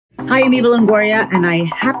Hi, I'm Eva Longoria, and I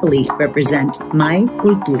happily represent my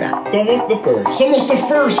cultura. Somos the First. Somos the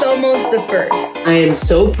First. Somos the First. I am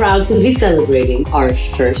so proud to be celebrating our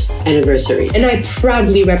first anniversary. And I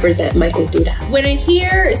proudly represent my cultura. When I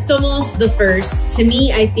hear Somos the First, to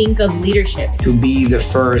me, I think of leadership. To be the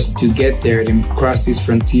first to get there, to cross these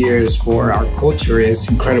frontiers for our culture is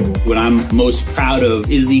incredible. What I'm most proud of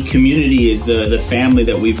is the community, is the family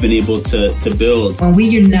that we've been able to build. When we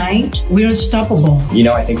unite, we're unstoppable. You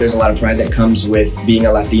know, I think there's a lot of pride that comes with being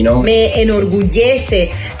a Latino. Me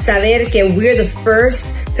enorgullece saber que we're the first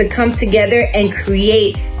to come together and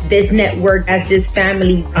create this network as this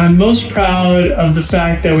family. I'm most proud of the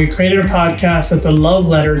fact that we created a podcast that's a love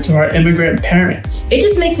letter to our immigrant parents. It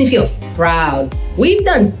just makes me feel proud. We've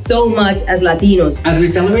done so much as Latinos. As we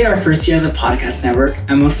celebrate our first year of the podcast network,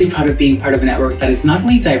 I'm mostly proud of being part of a network that is not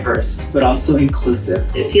only diverse, but also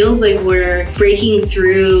inclusive. It feels like we're breaking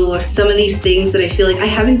through some of these things that I feel like I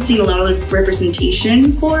haven't seen a lot of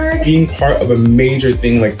representation for. Being part of a major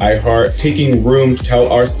thing like iHeart, taking room to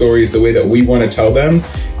tell our stories the way that we want to tell them,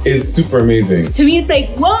 is super amazing. To me, it's like,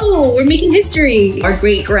 whoa, we're making history. Our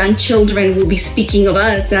great-grandchildren will be speaking of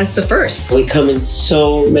us as the first. We come in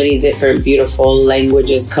so many different beautiful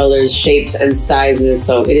languages, colors, shapes, and sizes,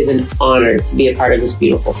 so it is an honor to be a part of this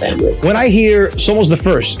beautiful family. When I hear Somos the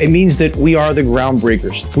First, it means that we are the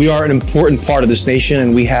groundbreakers. We are an important part of this nation,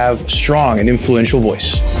 and we have strong and influential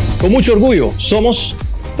voice. Con mucho orgullo, Somos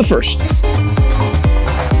the First.